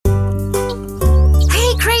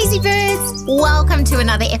Welcome to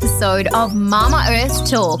another episode of Mama Earth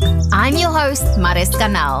Talk. I'm your host, Mariska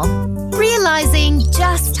Nel. Realizing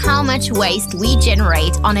just how much waste we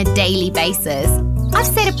generate on a daily basis, I've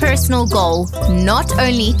set a personal goal not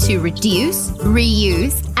only to reduce,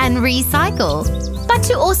 reuse, and recycle, but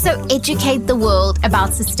to also educate the world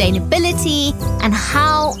about sustainability and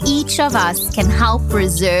how each of us can help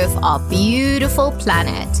preserve our beautiful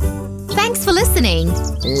planet. Thanks for listening.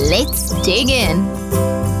 Let's dig in.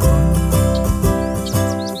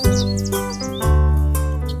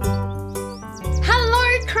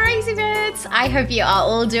 I hope you are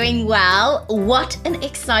all doing well. What an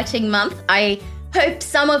exciting month. I hope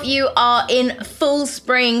some of you are in full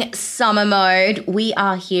spring summer mode. We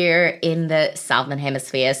are here in the Southern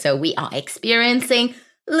Hemisphere, so we are experiencing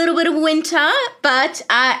a little bit of winter, but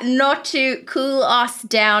not to cool us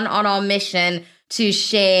down on our mission to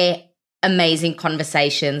share amazing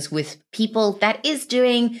conversations with people that is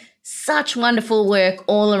doing such wonderful work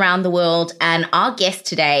all around the world. And our guest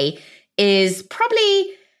today is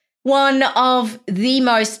probably one of the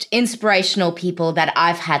most inspirational people that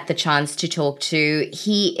I've had the chance to talk to.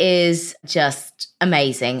 He is just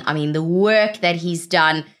amazing. I mean, the work that he's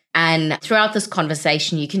done, and throughout this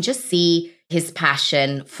conversation, you can just see his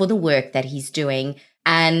passion for the work that he's doing.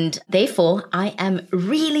 And therefore, I am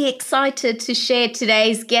really excited to share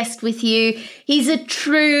today's guest with you. He's a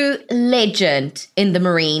true legend in the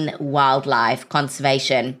marine wildlife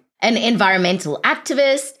conservation, an environmental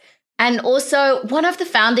activist, and also one of the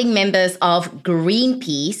founding members of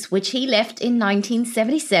Greenpeace, which he left in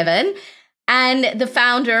 1977, and the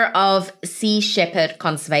founder of Sea Shepherd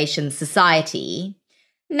Conservation Society.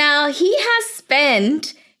 Now, he has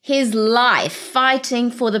spent his life fighting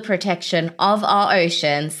for the protection of our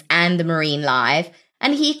oceans and the marine life,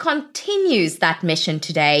 and he continues that mission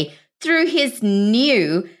today through his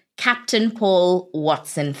new Captain Paul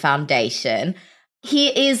Watson Foundation.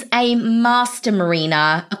 He is a master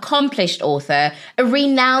mariner, accomplished author, a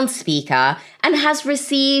renowned speaker, and has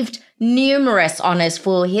received numerous honors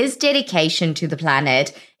for his dedication to the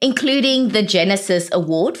planet, including the Genesis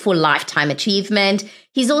Award for Lifetime Achievement.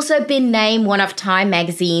 He's also been named one of Time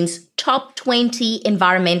magazine's top 20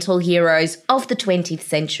 environmental heroes of the 20th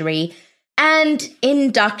century and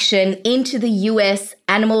induction into the U.S.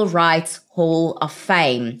 Animal Rights Hall of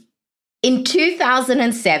Fame. In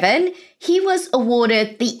 2007, he was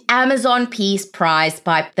awarded the Amazon Peace Prize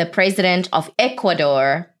by the President of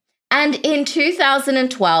Ecuador. And in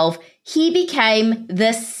 2012, he became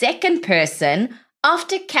the second person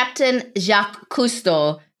after Captain Jacques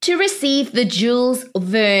Cousteau to receive the Jules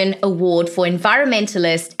Verne Award for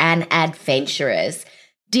environmentalists and adventurers.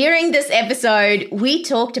 During this episode, we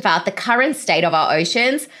talked about the current state of our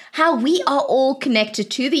oceans, how we are all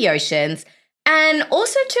connected to the oceans, and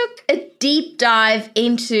also took a deep dive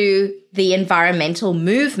into the environmental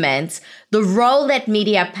movements, the role that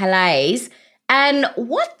media plays, and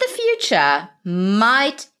what the future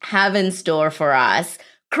might have in store for us.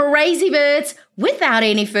 Crazy birds, without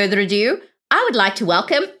any further ado, I would like to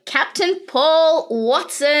welcome Captain Paul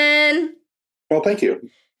Watson. Well, thank you.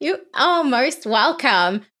 You are most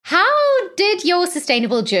welcome. How did your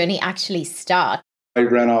sustainable journey actually start? I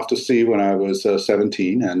ran off to sea when I was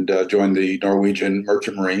 17 and joined the Norwegian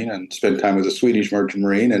Merchant Marine and spent time with the Swedish Merchant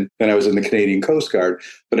Marine. And then I was in the Canadian Coast Guard.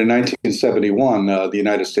 But in 1971, the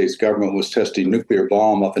United States government was testing nuclear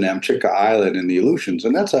bomb up in Amchitka Island in the Aleutians.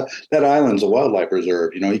 And that island's a wildlife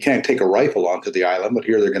reserve. You know, you can't take a rifle onto the island, but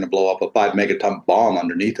here they're going to blow up a 5-megaton bomb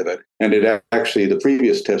underneath of it. And it actually, the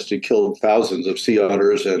previous test, had killed thousands of sea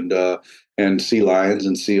otters and sea lions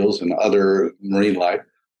and seals and other marine life.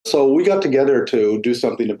 So we got together to do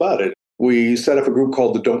something about it. We set up a group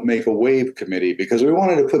called the Don't Make a Wave Committee because we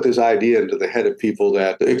wanted to put this idea into the head of people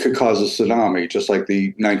that it could cause a tsunami, just like the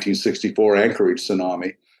 1964 Anchorage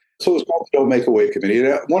tsunami. So it was called the Don't Make a Wave Committee. And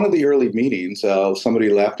at one of the early meetings, somebody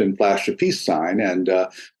left and flashed a peace sign. And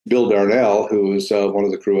Bill Darnell, who was one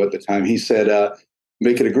of the crew at the time, he said,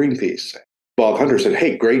 make it a Greenpeace. Bob Hunter said,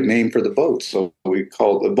 hey, great name for the boat. So we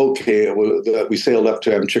called the boat, we sailed up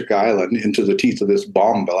to Amchitka Island into the teeth of this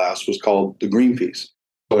bomb blast, was called the Greenpeace.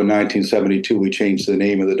 So in 1972, we changed the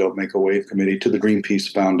name of the Don't Make a Wave Committee to the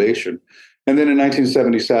Greenpeace Foundation. And then in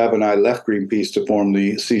 1977, I left Greenpeace to form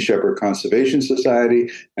the Sea Shepherd Conservation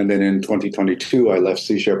Society. And then in 2022, I left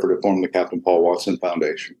Sea Shepherd to form the Captain Paul Watson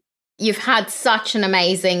Foundation. You've had such an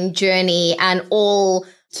amazing journey and all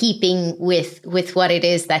keeping with what it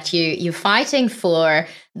is that you're fighting for.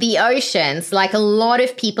 The oceans, like a lot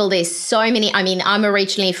of people, there's so many. I mean, I'm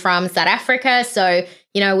originally from South Africa, so,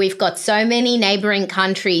 you know, we've got so many neighboring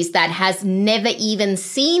countries that has never even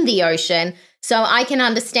seen the ocean. So I can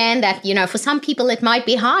understand that, for some people, it might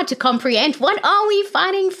be hard to comprehend what are we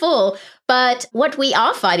fighting for? But what we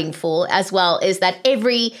are fighting for as well is that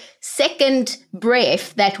every second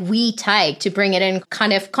breath that we take, to bring it in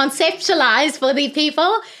kind of conceptualize for the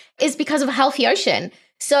people, is because of a healthy ocean.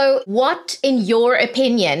 So what, in your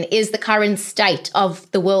opinion, is the current state of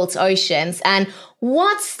the world's oceans, and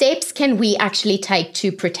what steps can we actually take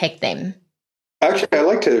to protect them? Actually, I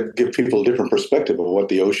like to give people a different perspective of what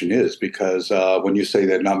the ocean is, because when you say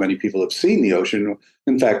that not many people have seen the ocean,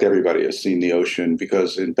 in fact, everybody has seen the ocean,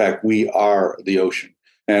 because in fact, we are the ocean.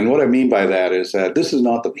 And what I mean by that is that this is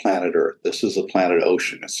not the planet Earth. This is the planet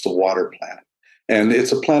ocean. It's the water planet. And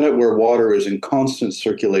it's a planet where water is in constant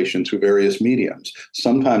circulation through various mediums.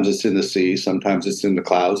 Sometimes it's in the sea, sometimes it's in the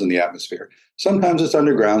clouds and the atmosphere. Sometimes it's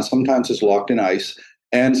underground, sometimes it's locked in ice,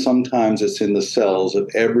 and sometimes it's in the cells of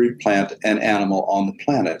every plant and animal on the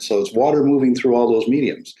planet. So it's water moving through all those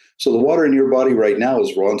mediums. So the water in your body right now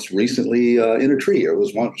is once recently in a tree, or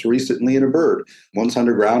was once recently in a bird, once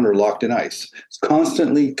underground or locked in ice. It's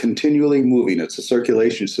constantly, continually moving. It's a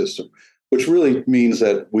circulation system, which really means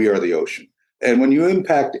that we are the ocean. And when you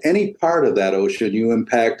impact any part of that ocean, you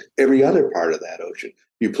impact every other part of that ocean.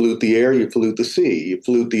 You pollute the air, you pollute the sea, you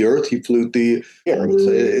pollute the earth, you pollute the air.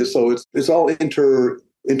 So it's all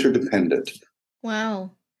interdependent.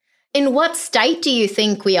 Wow. In what state do you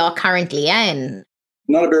think we are currently in?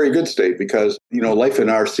 Not a very good state, because, life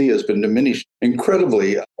in our sea has been diminished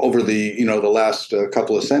incredibly over the last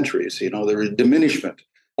couple of centuries. There is diminishment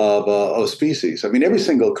of species. I mean, every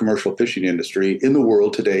single commercial fishing industry in the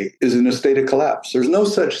world today is in a state of collapse. There's no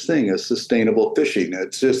such thing as sustainable fishing.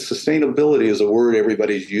 It's just sustainability is a word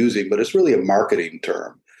everybody's using, but it's really a marketing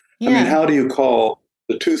term. Yeah. I mean, how do you call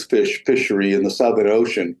the toothfish fishery in the Southern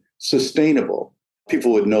Ocean sustainable?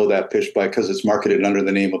 People would know that fish because it's marketed under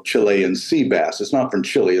the name of Chilean sea bass. It's not from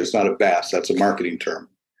Chile. It's not a bass. That's a marketing term.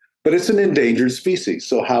 But it's an endangered species.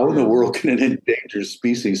 So how in the world can an endangered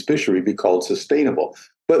species fishery be called sustainable?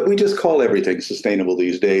 But we just call everything sustainable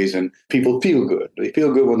these days, and people feel good. They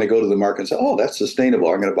feel good when they go to the market and say, "Oh, that's sustainable.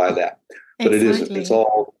 I'm going to buy that." But It isn't. It's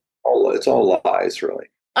all lies, really.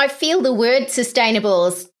 I feel the word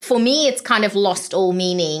sustainable, for me, it's kind of lost all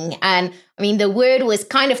meaning. And I mean, the word was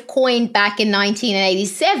kind of coined back in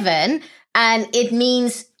 1987, and it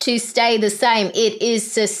means to stay the same. It is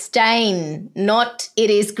sustain, not it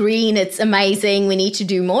is green, it's amazing, we need to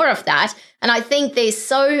do more of that. And I think there's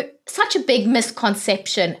such a big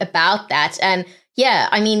misconception about that. And yeah,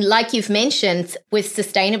 I mean, like you've mentioned with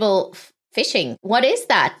sustainable fishing, what is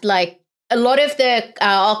that? Like, a lot of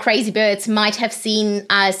our crazy birds might have seen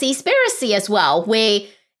Seaspiracy as well, where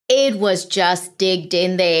it was just digged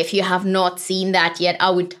in there. If you have not seen that yet, I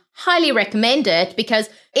would highly recommend it, because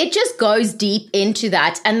it just goes deep into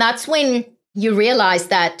that. And that's when you realize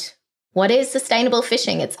that what is sustainable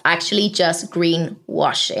fishing? It's actually just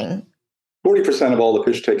greenwashing. 40% of all the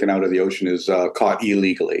fish taken out of the ocean is caught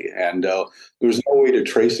illegally, and there's no way to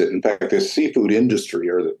trace it. In fact, the seafood industry,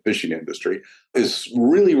 or the fishing industry, is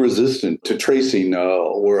really resistant to tracing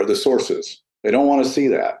where the sources. They don't want to see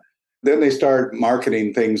that. Then they start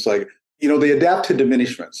marketing things like, they adapt to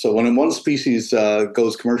diminishment. So when one species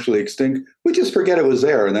goes commercially extinct, we just forget it was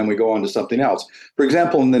there, and then we go on to something else. For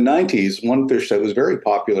example, in the 90s, one fish that was very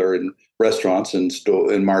popular in restaurants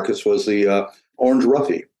and markets was the orange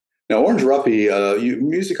roughy. Now, orange roughy, you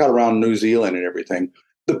usually caught around New Zealand and everything.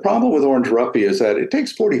 The problem with orange roughy is that it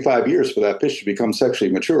takes 45 years for that fish to become sexually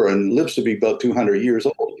mature and lives to be about 200 years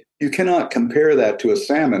old. You cannot compare that to a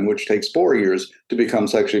salmon, which takes 4 years to become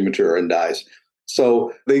sexually mature and dies.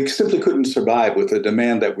 So they simply couldn't survive with the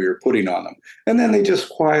demand that we were putting on them. And then they just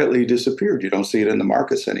quietly disappeared. You don't see it in the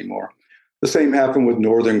markets anymore. The same happened with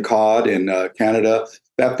northern cod in Canada.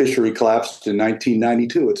 That fishery collapsed in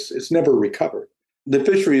 1992. It's never recovered. The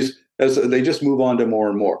fisheries, as they just move on to more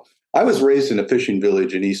and more. I was raised in a fishing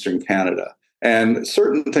village in eastern Canada, and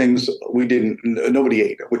certain things nobody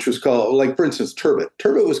ate, which was called, like, for instance, turbot.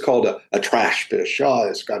 Turbot was called a trash fish. Oh,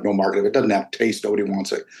 it's got no market. It doesn't have taste. Nobody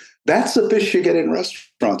wants it. That's the fish you get in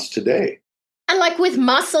restaurants today. And like with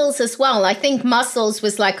mussels as well, I think mussels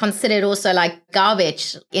was like considered also like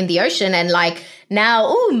garbage in the ocean. And like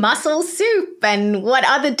now, mussel soup and what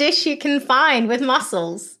other dish you can find with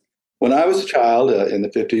mussels. When I was a child in the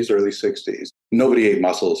 50s, early 60s, nobody ate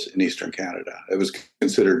mussels in eastern Canada. It was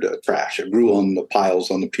considered trash. It grew on the piles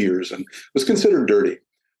on the piers and was considered dirty.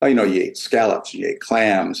 You ate scallops, you ate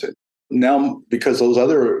clams. And now, because those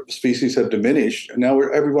other species have diminished, now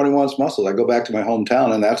everybody wants mussels. I go back to my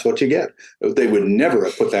hometown and that's what you get. They would never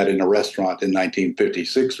have put that in a restaurant in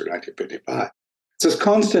 1956 or 1955. It's this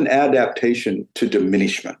constant adaptation to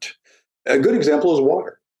diminishment. A good example is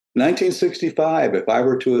water. 1965, if I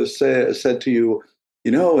were to have said to you,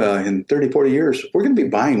 in 30, 40 years, we're going to be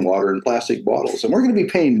buying water in plastic bottles and we're going to be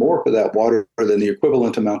paying more for that water than the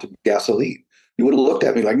equivalent amount of gasoline. You would have looked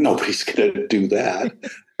at me like, nobody's going to do that.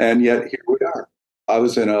 And yet here we are. I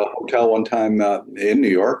was in a hotel one time in New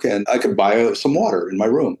York and I could buy some water in my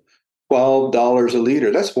room. $12 a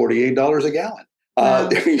liter. That's $48 a gallon. Wow.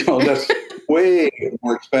 That's way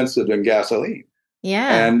more expensive than gasoline.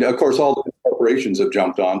 Yeah. And of course, all the corporations have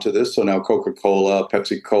jumped onto this. So now Coca-Cola,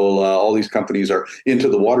 Pepsi-Cola, all these companies are into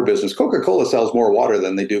the water business. Coca-Cola sells more water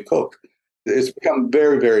than they do Coke. It's become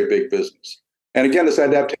very, very big business. And again, this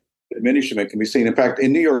adaptation diminishment can be seen. In fact,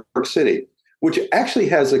 in New York City, which actually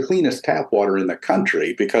has the cleanest tap water in the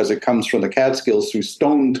country because it comes from the Catskills through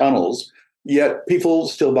stone tunnels, yet people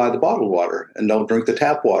still buy the bottled water and don't drink the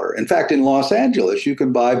tap water. In fact, in Los Angeles, you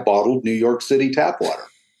can buy bottled New York City tap water.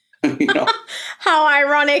 How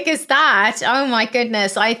ironic is that? Oh my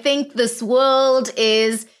goodness. I think this world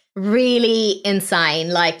is really insane.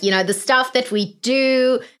 Like, the stuff that we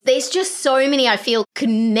do, there's just so many, I feel,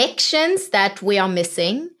 connections that we are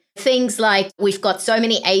missing. Things like we've got so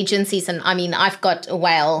many agencies, and I mean, I've got a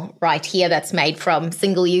whale right here that's made from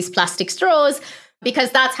single-use plastic straws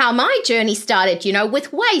because that's how my journey started,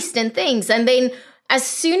 with waste and things. And then as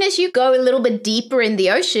soon as you go a little bit deeper in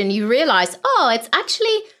the ocean, you realize, it's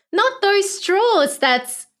actually not those straws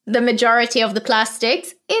that's the majority of the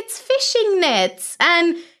plastics, it's fishing nets.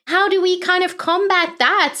 And how do we kind of combat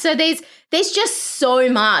that? So there's just so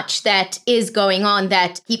much that is going on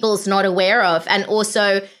that people's not aware of. And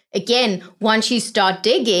also, again, once you start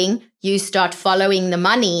digging, you start following the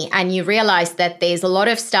money and you realize that there's a lot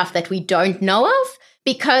of stuff that we don't know of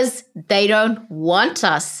because they don't want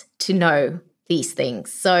us to know these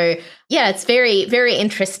things. So yeah, it's very, very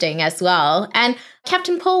interesting as well. And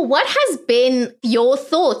Captain Paul, what has been your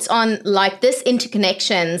thoughts on this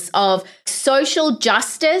interconnections of social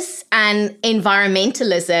justice and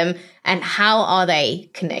environmentalism, and how are they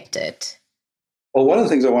connected? Well, one of the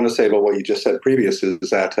things I want to say about what you just said previous is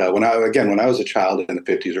that when I was a child in the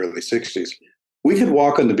 50s, early 60s, we could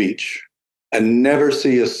walk on the beach and never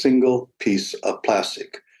see a single piece of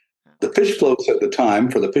plastic. The fish floats at the time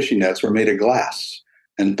for the fishing nets were made of glass.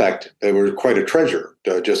 In fact, they were quite a treasure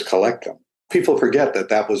to just collect them. People forget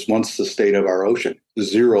that was once the state of our ocean.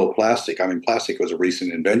 Zero plastic. I mean, plastic was a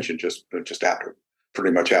recent invention just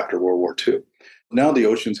pretty much after World War II. Now the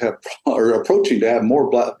oceans are approaching to have more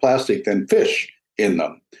plastic than fish in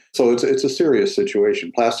them. So it's a serious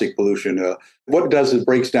situation. Plastic pollution, what it does is it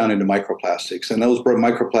breaks down into microplastics, and those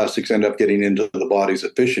microplastics end up getting into the bodies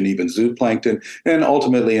of fish and even zooplankton, and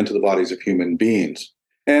ultimately into the bodies of human beings.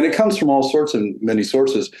 And it comes from all sorts and many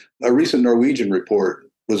sources. A recent Norwegian report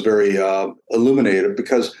was very illuminative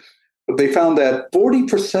because they found that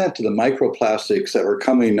 40% of the microplastics that were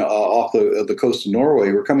coming off the coast of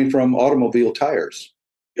Norway were coming from automobile tires.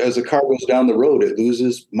 As the car goes down the road, it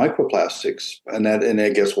loses microplastics, and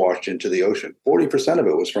it gets washed into the ocean. 40% of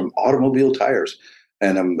it was from automobile tires,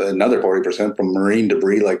 and another 40% from marine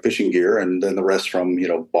debris like fishing gear, and then the rest from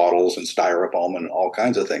bottles and styrofoam and all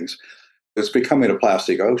kinds of things. It's becoming a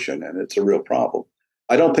plastic ocean, and it's a real problem.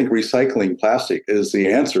 I don't think recycling plastic is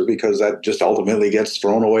the answer because that just ultimately gets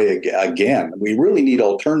thrown away again. We really need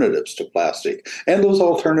alternatives to plastic, and those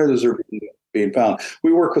alternatives are being found.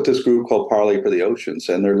 We work with this group called Parley for the Oceans,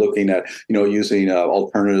 and they're looking at using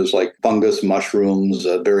alternatives like fungus, mushrooms,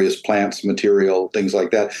 various plants, material, things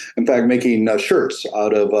like that. In fact, making shirts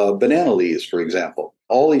out of banana leaves, for example.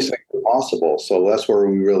 All these things are possible. So that's where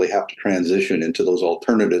we really have to transition into those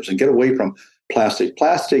alternatives and get away from plastic.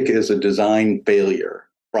 Plastic is a design failure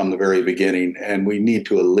from the very beginning, and we need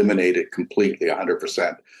to eliminate it completely,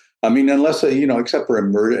 100%. I mean, unless, except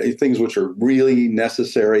for things which are really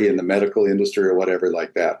necessary in the medical industry or whatever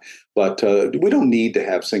like that. But we don't need to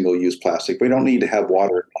have single-use plastic. We don't need to have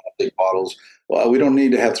water in plastic bottles. We don't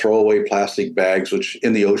need to have throwaway plastic bags, which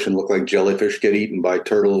in the ocean look like jellyfish get eaten by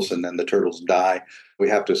turtles and then the turtles die. We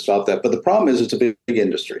have to stop that. But the problem is it's a big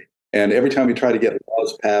industry. And every time we try to get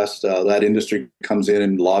laws passed, that industry comes in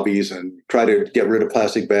and lobbies and try to get rid of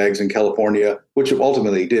plastic bags in California, which it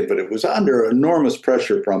ultimately did, but it was under enormous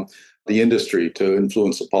pressure from the industry to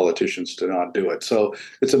influence the politicians to not do it. So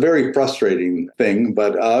it's a very frustrating thing,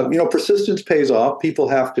 but persistence pays off. People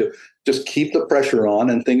have to just keep the pressure on,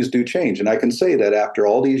 and things do change. And I can say that after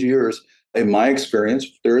all these years, in my experience,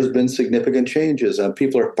 there has been significant changes, and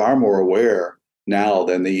people are far more aware now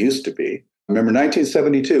than they used to be. Remember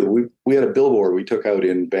 1972, we had a billboard we took out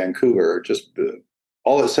in Vancouver. Just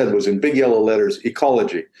all it said was in big yellow letters,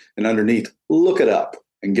 ecology, and underneath, look it up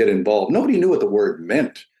and get involved. Nobody knew what the word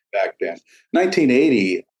meant back then.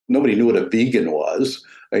 1980, nobody knew what a vegan was.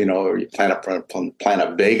 or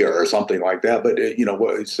Planet Vega or something like that.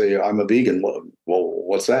 But, say I'm a vegan. Well,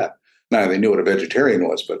 what's that? Now they knew what a vegetarian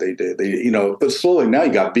was, but but slowly now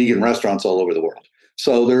you got vegan restaurants all over the world.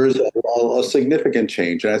 So there's a significant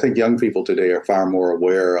change. And I think young people today are far more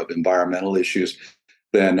aware of environmental issues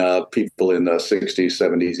than people in the 60s,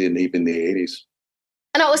 70s, and even the 80s.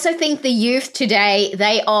 And I also think the youth today,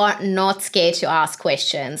 they are not scared to ask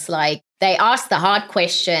questions. Like, they ask the hard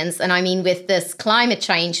questions. And I mean, with this climate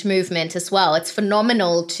change movement as well, it's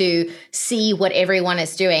phenomenal to see what everyone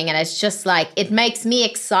is doing. And it's just like, it makes me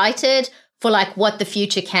excited for like what the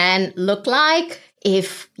future can look like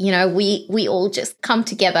if, we all just come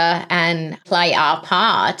together and play our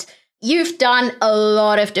part. You've done a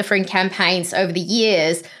lot of different campaigns over the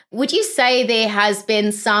years. Would you say there has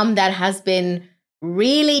been some that has been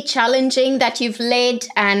really challenging that you've led,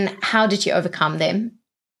 and how did you overcome them?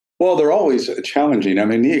 Well, they're always challenging. I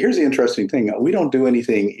mean, here's the interesting thing. We don't do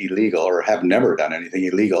anything illegal, or have never done anything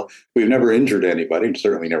illegal. We've never injured anybody,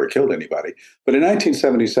 certainly never killed anybody. But in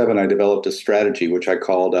 1977, I developed a strategy which I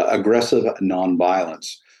called aggressive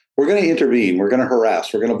nonviolence. We're going to intervene, we're going to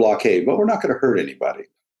harass, we're going to blockade, but we're not going to hurt anybody.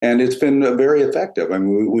 And it's been very effective. I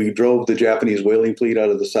mean, we drove the Japanese whaling fleet out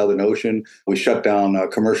of the Southern Ocean. We shut down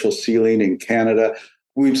commercial sealing in Canada.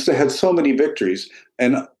 We've had so many victories,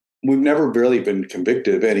 and we've never really been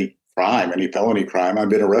convicted of any crime, any felony crime. I've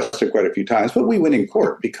been arrested quite a few times, but we win in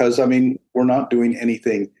court because, we're not doing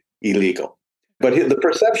anything illegal. But the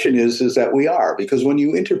perception is that we are, because when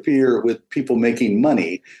you interfere with people making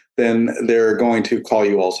money, then they're going to call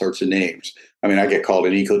you all sorts of names. I get called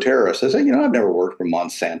an eco-terrorist. I say, I've never worked for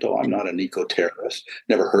Monsanto. I'm not an eco-terrorist,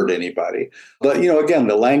 never hurt anybody. But, again,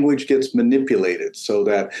 the language gets manipulated so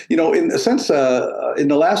that, in a sense, in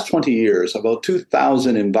the last 20 years, about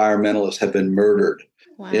 2,000 environmentalists have been murdered,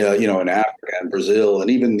 wow. In Africa and Brazil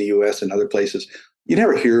and even the US and other places. You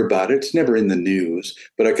never hear about it. It's never in the news.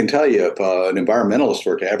 But I can tell you, if an environmentalist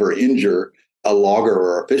were to ever injure a logger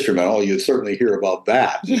or a fisherman, you'd certainly hear about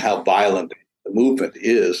that and how violent the movement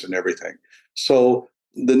is and everything. So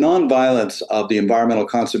the nonviolence of the environmental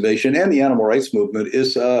conservation and the animal rights movement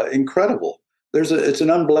is incredible. It's an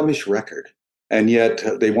unblemished record. And yet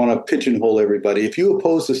they want to pigeonhole everybody. If you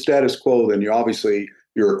oppose the status quo, then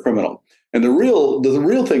you're a criminal. And the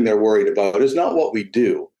real thing they're worried about is not what we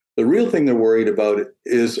do. The real thing they're worried about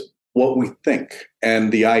is what we think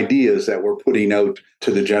and the ideas that we're putting out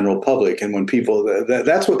to the general public. And when people,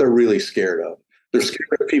 that's what they're really scared of. They're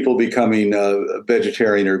scared of people becoming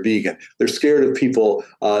vegetarian or vegan. They're scared of people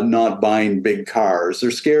not buying big cars.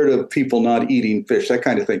 They're scared of people not eating fish, that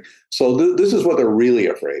kind of thing. So this is what they're really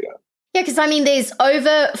afraid of. Yeah, because there's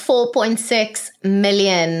over 4.6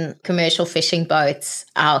 million commercial fishing boats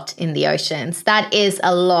out in the oceans. That is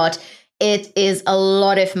a lot. It is a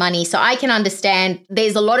lot of money. So I can understand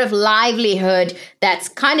there's a lot of livelihood that's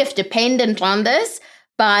kind of dependent on this.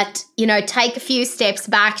 But, take a few steps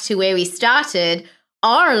back to where we started.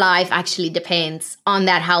 Our life actually depends on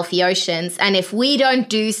that healthy oceans. And if we don't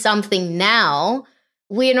do something now,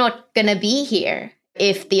 we're not going to be here.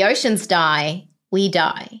 If the oceans die, we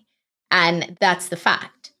die. And that's the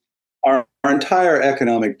fact. Our entire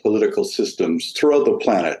economic political systems throughout the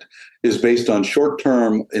planet is based on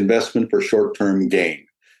short-term investment for short-term gain.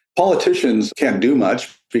 Politicians can't do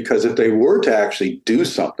much because if they were to actually do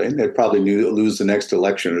something, they'd probably lose the next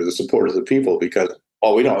election or the support of the people because,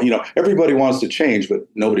 we don't, everybody wants to change, but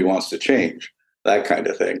nobody wants to change, that kind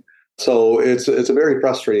of thing. So it's a very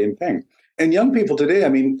frustrating thing. And young people today,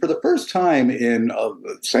 for the first time in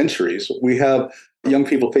centuries, we have young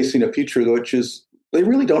people facing a future which is, they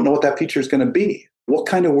really don't know what that future is going to be. What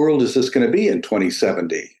kind of world is this going to be in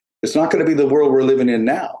 2070? It's not going to be the world we're living in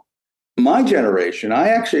now. My generation,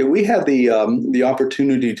 we had the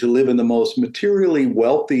opportunity to live in the most materially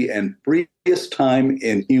wealthy and freest time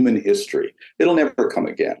in human history. It'll never come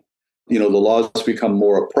again. The laws become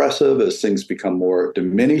more oppressive as things become more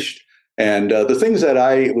diminished. And the things that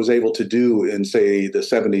I was able to do in, say, the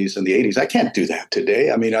 70s and the 80s, I can't do that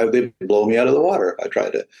today. They blow me out of the water. I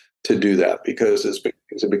try to do that because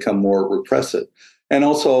it's become more repressive. And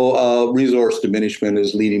also resource diminishment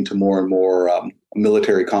is leading to more and more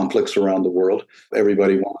military conflicts around the world.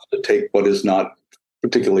 Everybody wants to take what is not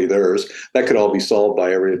particularly theirs. That could all be solved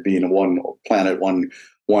by everybody being one planet,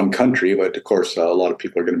 one country. But of course, a lot of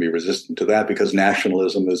people are going to be resistant to that because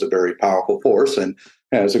nationalism is a very powerful force and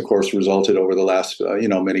has, of course, resulted over the last,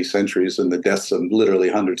 many centuries in the deaths of literally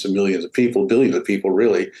hundreds of millions of people, billions of people,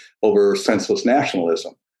 really, over senseless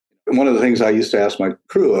nationalism. And one of the things I used to ask my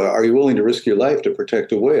crew, are you willing to risk your life to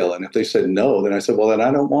protect a whale? And if they said no, then I said, well, then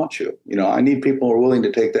I don't want you. I need people who are willing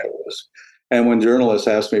to take that risk. And when journalists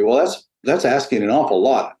ask me, well, That's asking an awful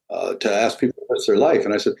lot to ask people to risk their life.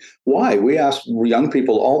 And I said, why? We ask young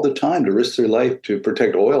people all the time to risk their life to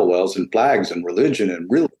protect oil wells and flags and religion and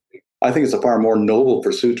real. I think it's a far more noble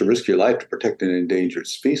pursuit to risk your life to protect an endangered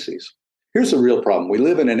species. Here's the real problem. We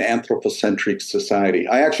live in an anthropocentric society.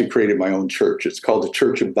 I actually created my own church. It's called the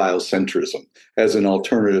Church of Biocentrism as an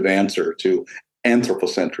alternative answer to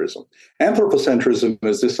anthropocentrism. Anthropocentrism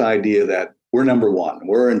is this idea that we're number one.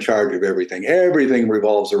 We're in charge of everything. Everything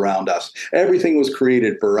revolves around us. Everything was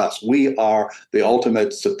created for us. We are the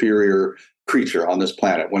ultimate superior creature on this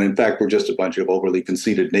planet, when in fact we're just a bunch of overly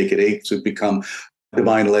conceited naked apes who've become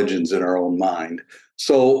divine legends in our own mind.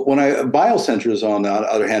 So biocentrism, on the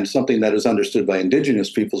other hand, something that is understood by indigenous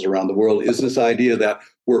peoples around the world, is this idea that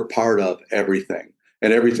we're part of everything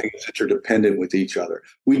and everything is interdependent with each other.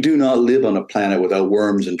 We do not live on a planet without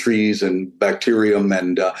worms and trees and bacterium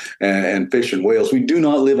and fish and whales. We do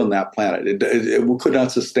not live on that planet. It could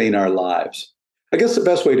not sustain our lives. I guess the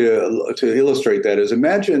best way to illustrate that is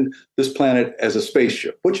imagine this planet as a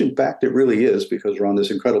spaceship, which in fact it really is, because we're on this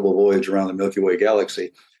incredible voyage around the Milky Way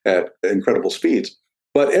galaxy at incredible speeds.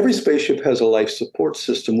 But every spaceship has a life support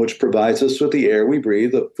system which provides us with the air we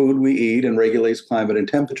breathe, the food we eat, and regulates climate and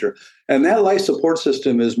temperature. And that life support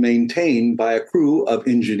system is maintained by a crew of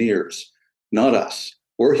engineers, not us.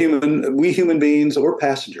 We human beings, we're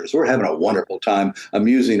passengers. We're having a wonderful time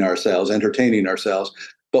amusing ourselves, entertaining ourselves,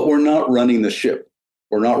 but we're not running the ship.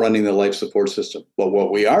 We're not running the life support system. But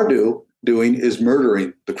what we are doing is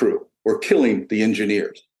murdering the crew. We're killing the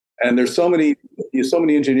engineers. And there's so many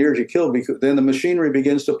engineers you kill, because then the machinery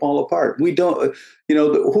begins to fall apart. We don't,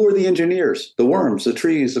 who are the engineers? The worms, the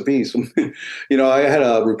trees, the bees. I had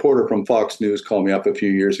a reporter from Fox News call me up a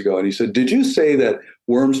few years ago, and he said, "Did you say that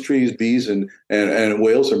worms, trees, bees, and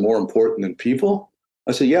whales are more important than people?"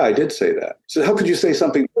 I said, "Yeah, I did say that." He said, "How could you say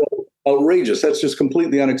something so outrageous? That's just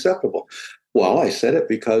completely unacceptable." Well, I said it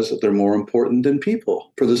because they're more important than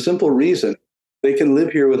people, for the simple reason they can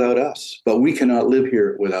live here without us, but we cannot live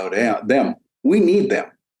here without them. We need them.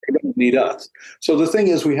 They don't need us. So the thing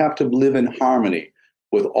is, we have to live in harmony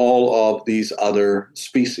with all of these other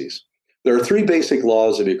species. There are three basic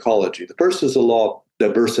laws of ecology. The first is the law of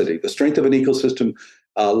diversity. The strength of an ecosystem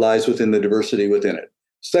lies within the diversity within it.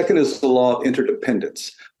 Second is the law of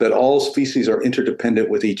interdependence, that all species are interdependent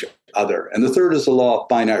with each other. And the third is the law of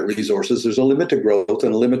finite resources. There's a limit to growth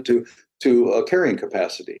and a limit to carrying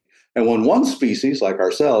capacity. And when one species, like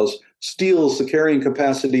ourselves, steals the carrying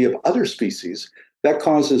capacity of other species, that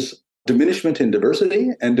causes diminishment in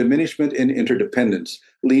diversity and diminishment in interdependence,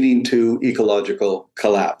 leading to ecological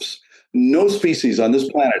collapse. No species on this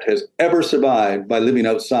planet has ever survived by living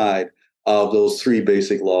outside of those three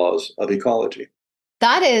basic laws of ecology.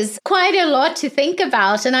 That is quite a lot to think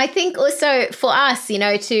about. And I think also for us,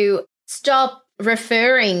 to stop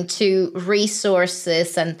referring to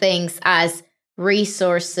resources and things as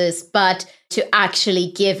resources, but to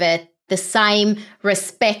actually give it the same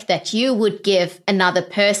respect that you would give another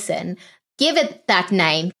person. Give it that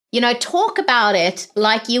name. Talk about it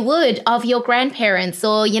like you would of your grandparents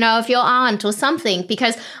or, of your aunt or something,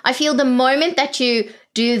 because I feel the moment that you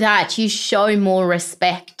do that, you show more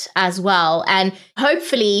respect as well. And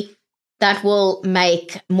hopefully that will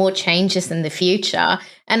make more changes in the future.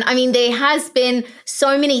 And I mean, there has been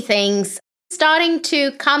so many things starting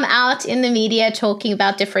to come out in the media talking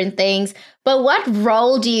about different things. But what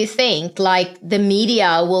role do you think the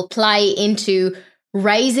media will play into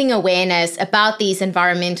raising awareness about these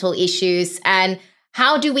environmental issues? And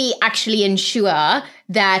how do we actually ensure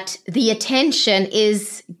that the attention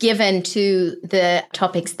is given to the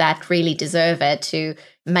topics that really deserve it to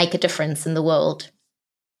make a difference in the world?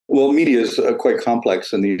 Well, media is quite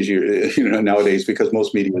complex in these years, nowadays, because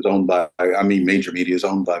most media is owned by, major media is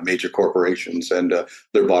owned by major corporations, and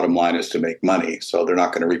their bottom line is to make money. So they're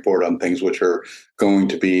not going to report on things which are going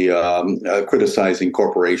to be criticizing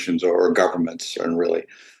corporations or governments, and really.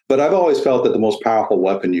 But I've always felt that the most powerful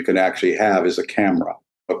weapon you can actually have is a camera.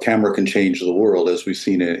 A camera can change the world, as we've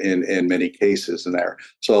seen in many cases in there.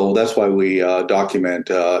 So that's why we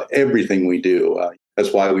document everything we do.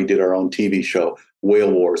 That's why we did our own TV show,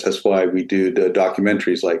 Whale Wars. That's why we do the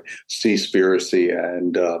documentaries like Seaspiracy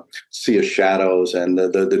and Sea of Shadows, and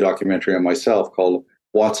the documentary on myself called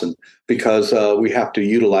Watson, because we have to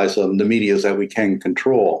utilize the medias that we can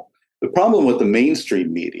control. The problem with the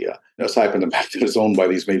mainstream media, aside from the fact that it's owned by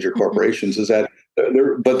these major corporations, is that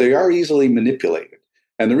they are easily manipulated.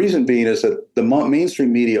 And the reason being is that the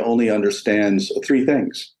mainstream media only understands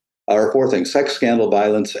four things: sex, scandal,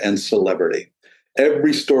 violence, and celebrity.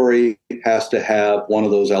 Every story has to have one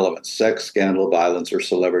of those elements: sex, scandal, violence, or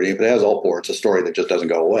celebrity. If it has all four, it's a story that just doesn't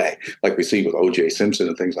go away, like we see with O.J. Simpson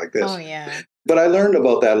and things like this. Oh, yeah. But I learned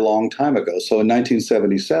about that a long time ago. So in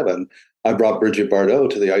 1977, I brought Brigitte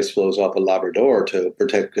Bardot to the ice floes off of Labrador to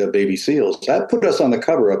protect baby seals. That put us on the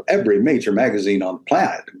cover of every major magazine on the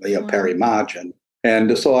planet, Perry Match.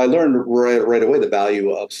 And so I learned right away the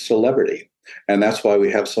value of celebrity. And that's why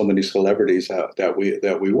we have so many celebrities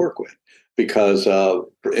that we work with. Because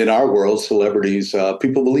in our world, celebrities,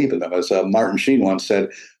 people believe in them. As Martin Sheen once said,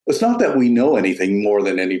 it's not that we know anything more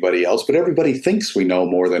than anybody else, but everybody thinks we know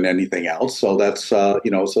more than anything else. So that's,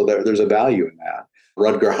 there's a value in that.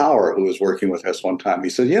 Rutger Hauer, who was working with us one time, he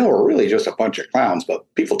said, we're really just a bunch of clowns, but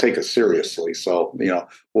people take us seriously. So,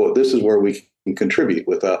 this is where we can contribute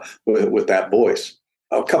with that voice.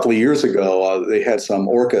 A couple of years ago, they had some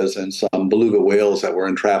orcas and some beluga whales that were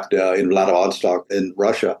entrapped in Vladivostok in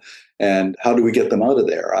Russia. And how do we get them out of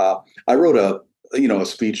there? I wrote a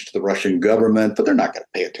speech to the Russian government, but they're not going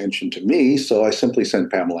to pay attention to me. So I simply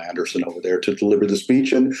sent Pamela Anderson over there to deliver the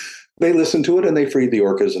speech, and they listened to it and they freed the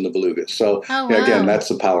orcas and the belugas. So again, that's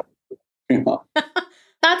the power.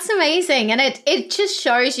 That's amazing. And it just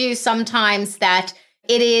shows you sometimes that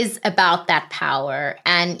it is about that power.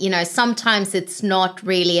 And, sometimes it's not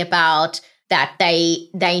really about that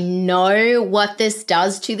they know what this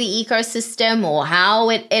does to the ecosystem or how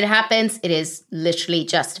it happens. It is literally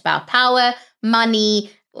just about power, money,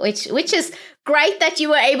 which is great that you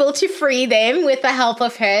were able to free them with the help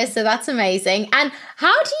of her. So that's amazing. And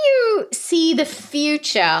how do you see the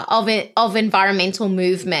future of environmental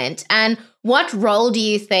movement? And what role do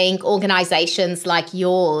you think organizations like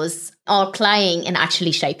yours are playing in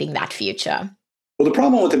actually shaping that future? Well, the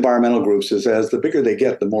problem with environmental groups is as the bigger they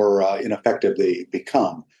get, the more ineffective they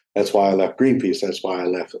become. That's why I left Greenpeace. That's why I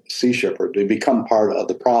left Sea Shepherd. They become part of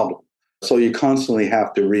the problem. So you constantly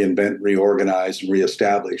have to reinvent, reorganize,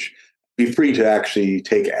 reestablish, be free to actually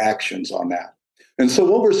take actions on that. And so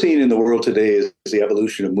what we're seeing in the world today is the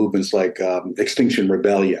evolution of movements like Extinction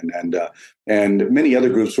Rebellion and many other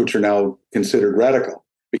groups which are now considered radical,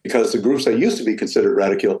 because the groups that used to be considered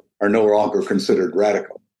radical are no longer considered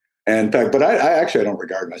radical. And in fact, but I don't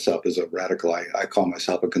regard myself as a radical. I call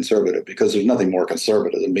myself a conservative, because there's nothing more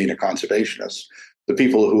conservative than being a conservationist. The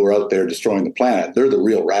people who are out there destroying the planet, they're the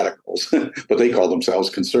real radicals, but they call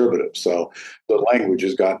themselves conservatives. So the language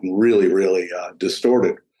has gotten really, really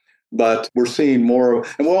distorted. But we're seeing more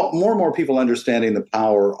and more people understanding the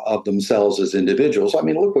power of themselves as individuals. I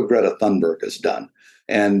mean, look what Greta Thunberg has done.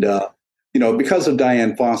 And because of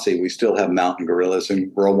Diane Fossey, we still have mountain gorillas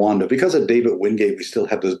in Rwanda. Because of David Wingate, we still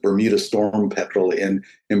have this Bermuda storm petrel in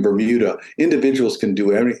Bermuda. Individuals can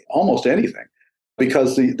do almost anything,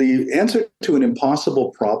 because the answer to an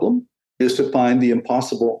impossible problem is to find the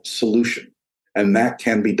impossible solution. And that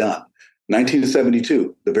can be done.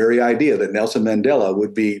 1972, the very idea that Nelson Mandela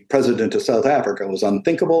would be president of South Africa was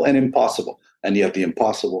unthinkable and impossible. And yet the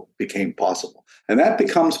impossible became possible. And that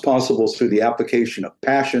becomes possible through the application of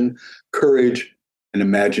passion, courage, and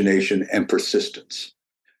imagination and persistence.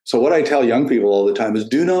 So what I tell young people all the time is,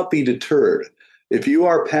 do not be deterred. If you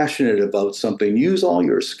are passionate about something, use all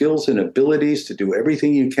your skills and abilities to do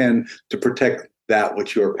everything you can to protect that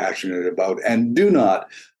which you're passionate about. And do not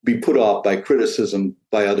be put off by criticism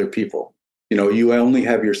by other people. You only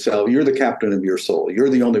have yourself. You're the captain of your soul. You're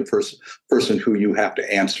the only person who you have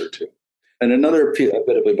to answer to. And another bit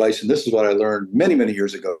of advice, and this is what I learned many, many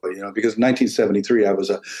years ago, because in 1973, I was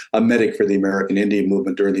a medic for the American Indian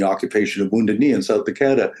movement during the occupation of Wounded Knee in South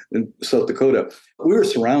Dakota. We were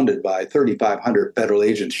surrounded by 3,500 federal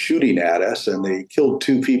agents shooting at us, and they killed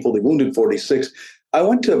 2 people. They wounded 46. I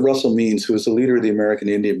went to Russell Means, who was the leader of the American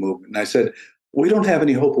Indian movement, and I said, we don't have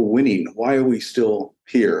any hope of winning. Why are we still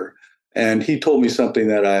here? And he told me something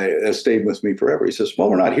that has stayed with me forever. He says, well,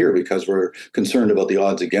 we're not here because we're concerned about the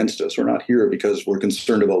odds against us. We're not here because we're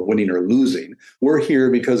concerned about winning or losing. We're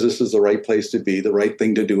here because this is the right place to be, the right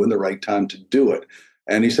thing to do, and the right time to do it.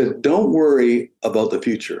 And he said, don't worry about the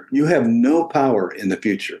future. You have no power in the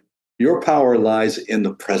future. Your power lies in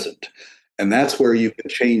the present. And that's where you can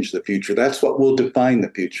change the future. That's what will define the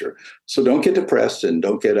future. So don't get depressed and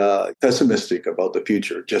don't get pessimistic about the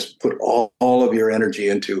future. Just put all of your energy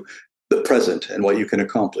into the present and what you can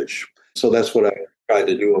accomplish. So that's what I tried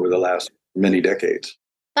to do over the last many decades.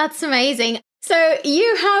 That's amazing. So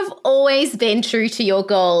you have always been true to your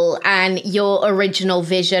goal and your original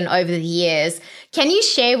vision over the years. Can you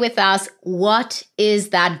share with us what is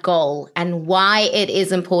that goal and why it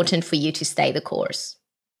is important for you to stay the course?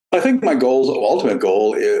 I think my ultimate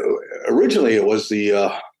goal, originally it was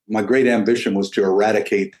my great ambition was to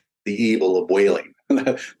eradicate the evil of whaling.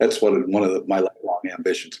 That's one of my lifelong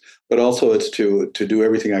ambitions. But also, it's to do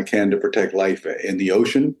everything I can to protect life in the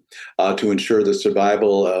ocean, to ensure the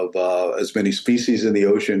survival of as many species in the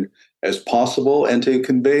ocean as possible, and to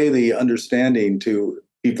convey the understanding to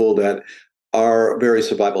people that our very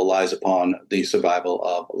survival lies upon the survival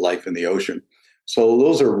of life in the ocean. So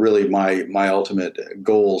those are really my ultimate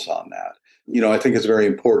goals on that. I think it's very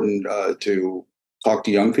important to talk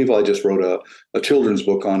to young people. I just wrote a children's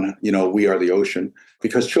book on, We Are the Ocean,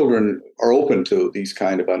 because children are open to these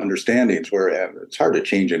kind of understandings where it's hard to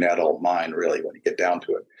change an adult mind, really, when you get down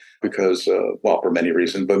to it. Because, for many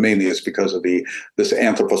reasons, but mainly it's because of this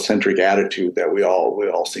anthropocentric attitude that we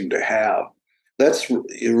all seem to have. That's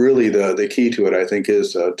really the key to it, I think,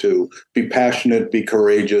 is to be passionate, be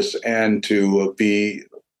courageous, and to be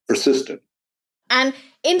persistent. And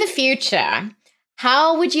in the future,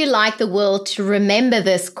 how would you like the world to remember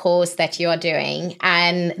this cause that you're doing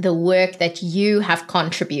and the work that you have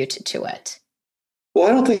contributed to it? Well,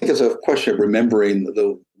 I don't think it's a question of remembering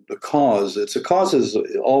the cause. The cause is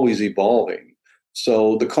always evolving.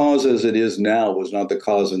 So the cause as it is now was not the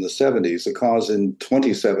cause in the 70s. The cause in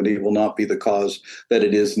 2070 will not be the cause that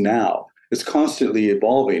it is now. It's constantly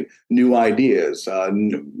evolving. New ideas,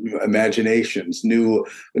 new imaginations, new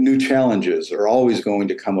challenges are always going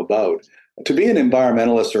to come about. To be an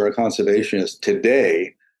environmentalist or a conservationist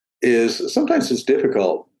today is sometimes it's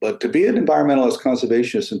difficult, but to be an environmentalist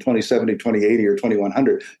conservationist in 2070, 2080, or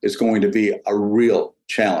 2100 is going to be a real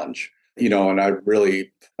challenge. And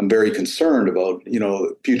I'm very concerned about,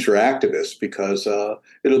 future activists because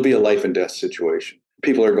it'll be a life and death situation.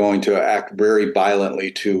 People are going to act very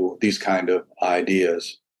violently to these kind of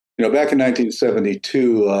ideas. Back in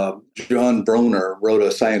 1972, John Broner wrote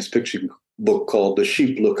a science fiction book called The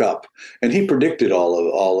Sheep Look Up, and he predicted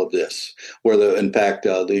all of this, where in fact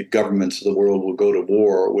the governments of the world will go to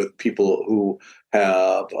war with people who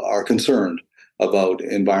are concerned about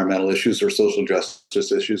environmental issues or social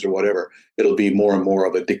justice issues or whatever. It'll be more and more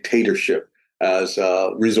of a dictatorship as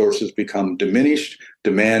resources become diminished,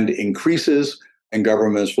 demand increases, and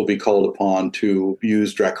governments will be called upon to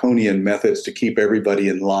use draconian methods to keep everybody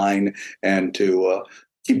in line and to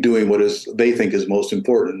keep doing what they think is most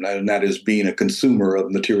important, and that is being a consumer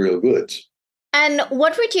of material goods. And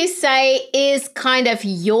what would you say is kind of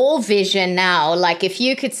your vision now? Like if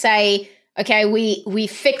you could say, okay, we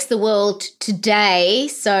fix the world today,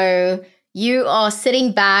 so you are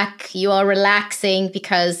sitting back, you are relaxing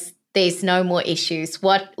because there's no more issues.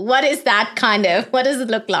 What is that kind of, what does it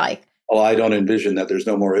look like? Oh, I don't envision that there's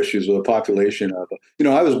no more issues with a population of,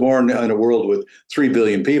 I was born in a world with 3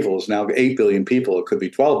 billion people. It's now 8 billion people. It could be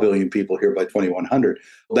 12 billion people here by 2100.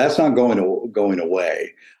 That's not going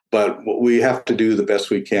away. But we have to do the best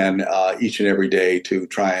we can each and every day to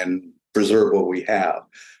try and preserve what we have.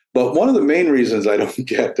 But one of the main reasons I don't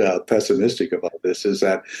get pessimistic about this is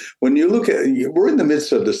that when you look at, we're in the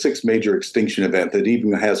midst of the 6th major extinction event that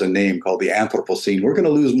even has a name called the Anthropocene. We're going to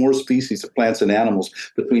lose more species of plants and animals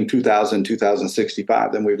between 2000 and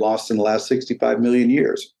 2065 than we've lost in the last 65 million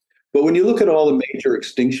years. But when you look at all the major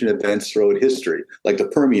extinction events throughout history, like the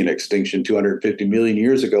Permian extinction 250 million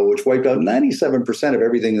years ago, which wiped out 97% of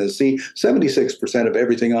everything in the sea, 76% of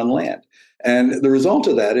everything on land. And the result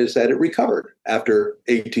of that is that it recovered after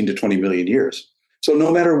 18 to 20 million years. So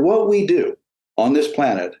no matter what we do on this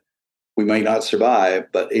planet, we might not survive,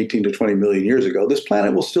 but 18 to 20 million years ago, this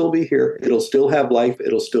planet will still be here. It'll still have life.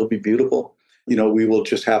 It'll still be beautiful. We will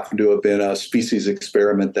just happen to have been a species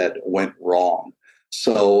experiment that went wrong.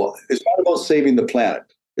 So it's not about saving the planet.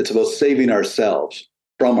 It's about saving ourselves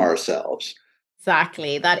from ourselves.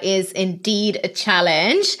 Exactly. That is indeed a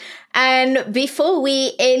challenge. And before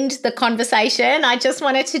we end the conversation, I just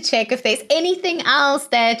wanted to check if there's anything else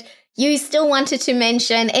that you still wanted to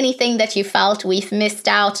mention, anything that you felt we've missed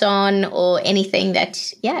out on, or anything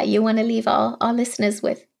that, you want to leave our listeners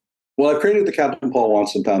with. Well, I created the Captain Paul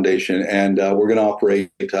Watson Foundation, and we're going to operate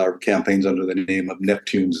our campaigns under the name of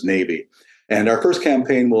Neptune's Navy. And our first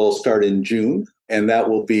campaign will start in June, and that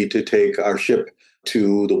will be to take our ship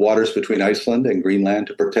to the waters between Iceland and Greenland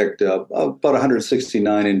to protect about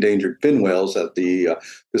 169 endangered fin whales that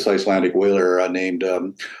this Icelandic whaler named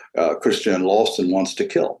Christian Lawson wants to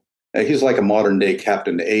kill. He's like a modern-day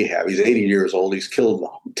Captain Ahab. He's 80 years old. He's killed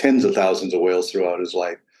tens of thousands of whales throughout his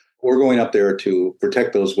life. We're going up there to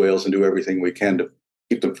protect those whales and do everything we can to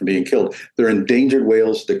keep them from being killed. They're endangered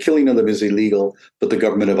whales. The killing of them is illegal, but the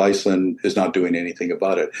government of Iceland is not doing anything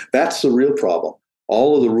about it. That's the real problem.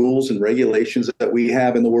 All of the rules and regulations that we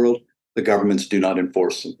have in the world, the governments do not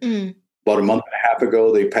enforce them. About a month and a half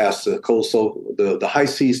ago, they passed the High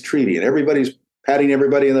Seas Treaty, and everybody's patting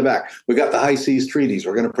everybody in the back. We got the High Seas Treaties.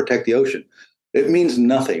 We're going to protect the ocean. It means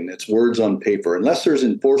nothing. It's words on paper. Unless there's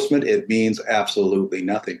enforcement, it means absolutely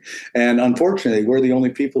nothing. And unfortunately, we're the only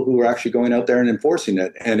people who are actually going out there and enforcing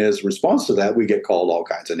it. And as a response to that, we get called all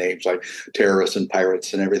kinds of names like terrorists and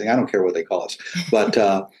pirates and everything. I don't care what they call us. But,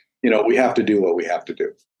 we have to do what we have to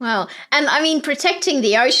do. Wow. And I mean, protecting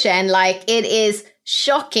the ocean, like it is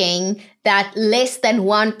shocking that less than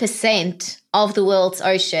 1% of the world's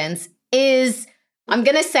oceans is, I'm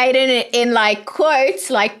going to say it in like quotes,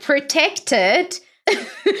 like protected,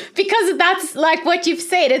 because that's like what you've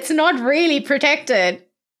said. It's not really protected.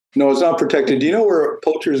 No, it's not protected. Do you know where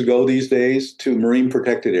poachers go these days? To marine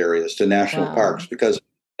protected areas, to national parks, because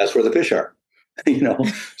that's where the fish are.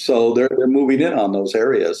 So they're moving in on those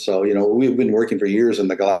areas. So, we've been working for years in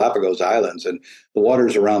the Galapagos Islands, and the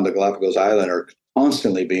waters around the Galapagos Island are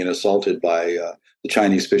constantly being assaulted by the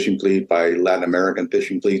Chinese fishing fleet, by Latin American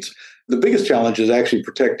fishing fleets. The biggest challenge is actually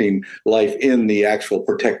protecting life in the actual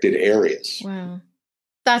protected areas. Wow.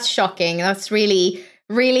 That's shocking. That's really,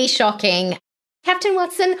 really shocking. Captain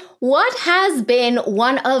Watson, what has been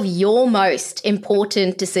one of your most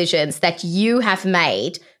important decisions that you have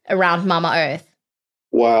made around Mama Earth?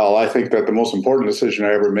 Well, I think that the most important decision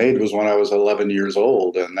I ever made was when I was 11 years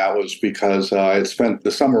old. And that was because I had spent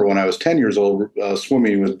the summer when I was 10 years old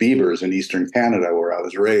swimming with beavers in Eastern Canada, where I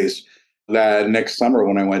was raised. That next summer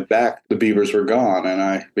when I went back, the beavers were gone. And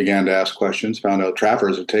I began to ask questions, found out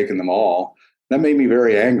trappers had taken them all. That made me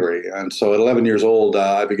very angry. And so at 11 years old,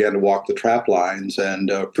 I began to walk the trap lines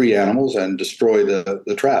and free animals and destroy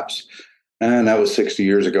the traps. And that was 60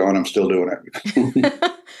 years ago, and I'm still doing it.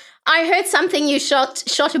 I heard something you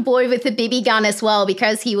shot a boy with a BB gun as well,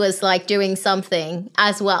 because he was like doing something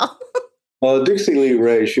as well. Well, Dixie Lee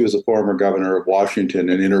Ray, she was a former governor of Washington,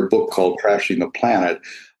 and in her book called Crashing the Planet,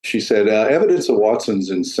 she said, evidence of Watson's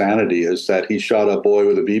insanity is that he shot a boy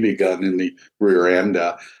with a BB gun in the rear end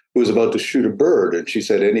who was about to shoot a bird. And she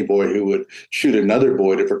said any boy who would shoot another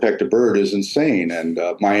boy to protect a bird is insane. And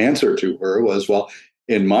my answer to her was, well,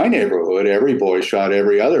 in my neighborhood, every boy shot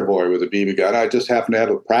every other boy with a BB gun. I just happen to have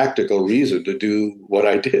a practical reason to do what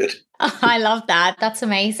I did. I love that. That's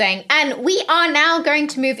amazing. And we are now going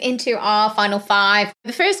to move into our final 5.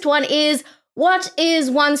 The first one is, what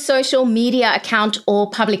is one social media account or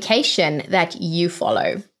publication that you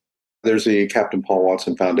follow? There's the Captain Paul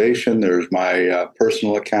Watson Foundation. There's my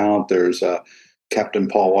personal account. There's a Captain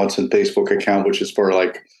Paul Watson Facebook account, which is for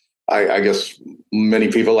I guess many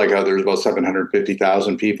people, there's about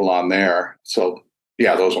 750,000 people on there. So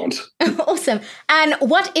yeah, those ones. Awesome. And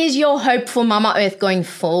what is your hope for Mama Earth going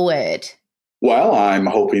forward? Well, I'm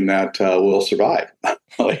hoping that we'll survive,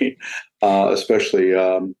 especially,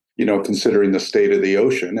 considering the state of the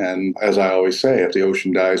ocean. And as I always say, if the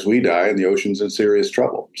ocean dies, we die, and the ocean's in serious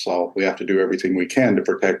trouble. So we have to do everything we can to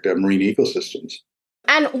protect marine ecosystems.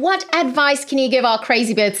 And what advice can you give our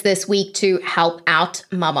crazy birds this week to help out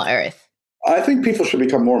Mama Earth? I think people should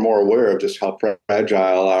become more and more aware of just how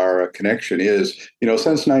fragile our connection is.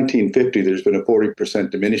 Since 1950, there's been a 40%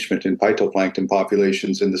 diminishment in phytoplankton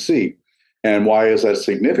populations in the sea. And why is that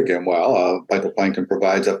significant? Well, phytoplankton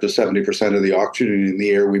provides up to 70% of the oxygen in the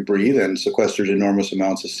air we breathe and sequesters enormous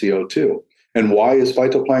amounts of CO2. And why is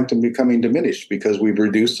phytoplankton becoming diminished? Because we've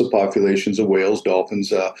reduced the populations of whales,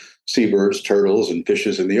 dolphins, seabirds, turtles, and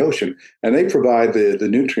fishes in the ocean. And they provide the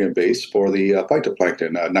nutrient base for the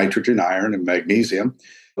phytoplankton, nitrogen, iron, and magnesium.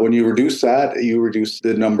 When you reduce that, you reduce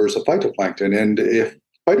the numbers of phytoplankton. And if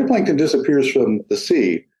phytoplankton disappears from the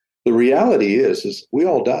sea, the reality is we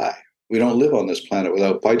all die. We don't live on this planet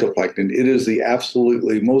without phytoplankton. It is the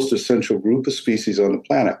absolutely most essential group of species on the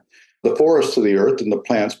planet. The forests of the earth and the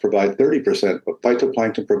plants provide 30%, but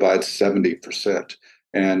phytoplankton provides 70%.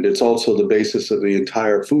 And it's also the basis of the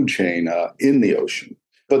entire food chain in the ocean.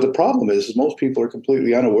 But the problem is most people are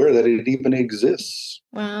completely unaware that it even exists.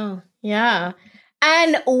 Wow. Yeah.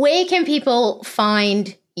 And where can people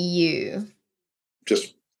find you?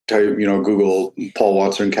 Just Google Paul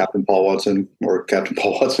Watson, Captain Paul Watson, or Captain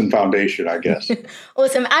Paul Watson Foundation, I guess.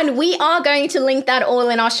 Awesome. And we are going to link that all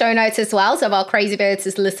in our show notes as well. So if our crazy birds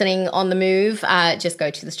is listening on the move, just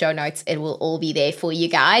go to the show notes. It will all be there for you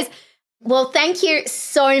guys. Well, thank you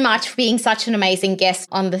so much for being such an amazing guest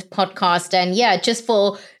on the podcast. And yeah, just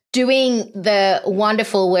for doing the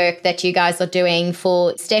wonderful work that you guys are doing,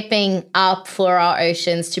 for stepping up for our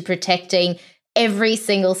oceans, to protecting every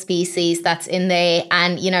single species that's in there,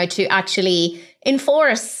 and, to actually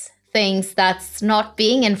enforce things that's not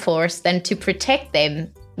being enforced, and to protect them,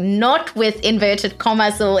 not with inverted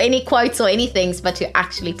commas or any quotes or anything, but to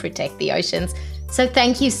actually protect the oceans. So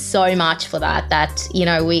thank you so much for that.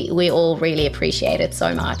 We all really appreciate it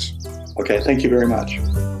so much. Okay, thank you very much.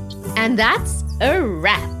 And that's a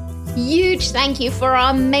wrap. Huge thank you for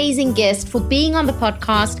our amazing guest for being on the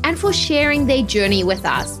podcast and for sharing their journey with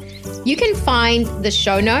us. You can find the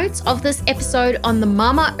show notes of this episode on the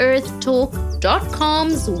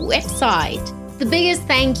mamaearthtalk.com's website. The biggest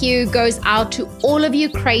thank you goes out to all of you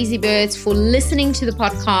crazy birds for listening to the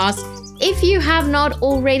podcast. If you have not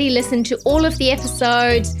already listened to all of the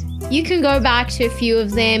episodes, you can go back to a few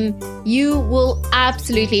of them. You will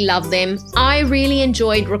absolutely love them. I really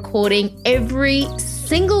enjoyed recording every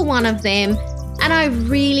single one of them, and I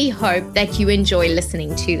really hope that you enjoy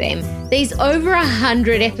listening to them. There's over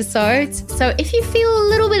 100 episodes, so if you feel a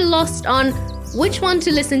little bit lost on which one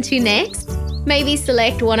to listen to next, maybe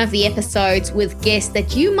select one of the episodes with guests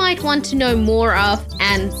that you might want to know more of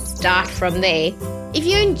and start from there. If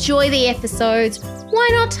you enjoy the episodes, why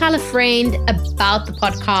not tell a friend about the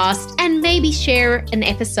podcast and maybe share an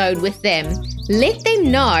episode with them? Let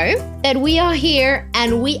them know that we are here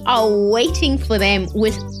and we are waiting for them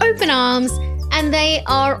with open arms, and they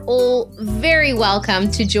are all very welcome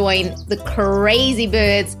to join the crazy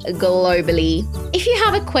birds globally. If you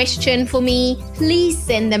have a question for me, please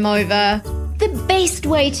send them over. The best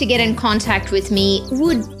way to get in contact with me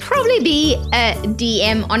would probably be a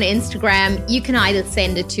DM on Instagram. You can either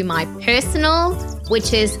send it to my personal,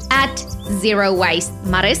 which is at Zero Waste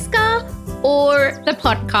Mariska, or the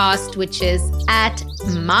podcast, which is at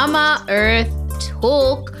Mama Earth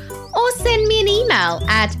Talk, or send me an email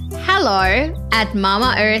at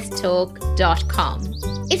hello@mamaearthtalk.com.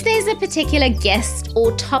 If there's a particular guest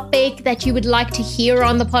or topic that you would like to hear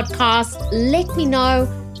on the podcast, let me know.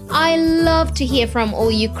 I love to hear from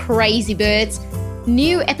all you crazy birds.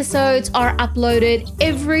 New episodes are uploaded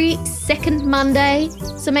every second Monday,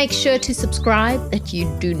 so make sure to subscribe that you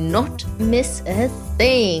do not miss a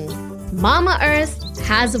thing. Mama Earth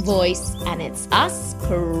has a voice, and it's us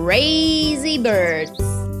crazy birds.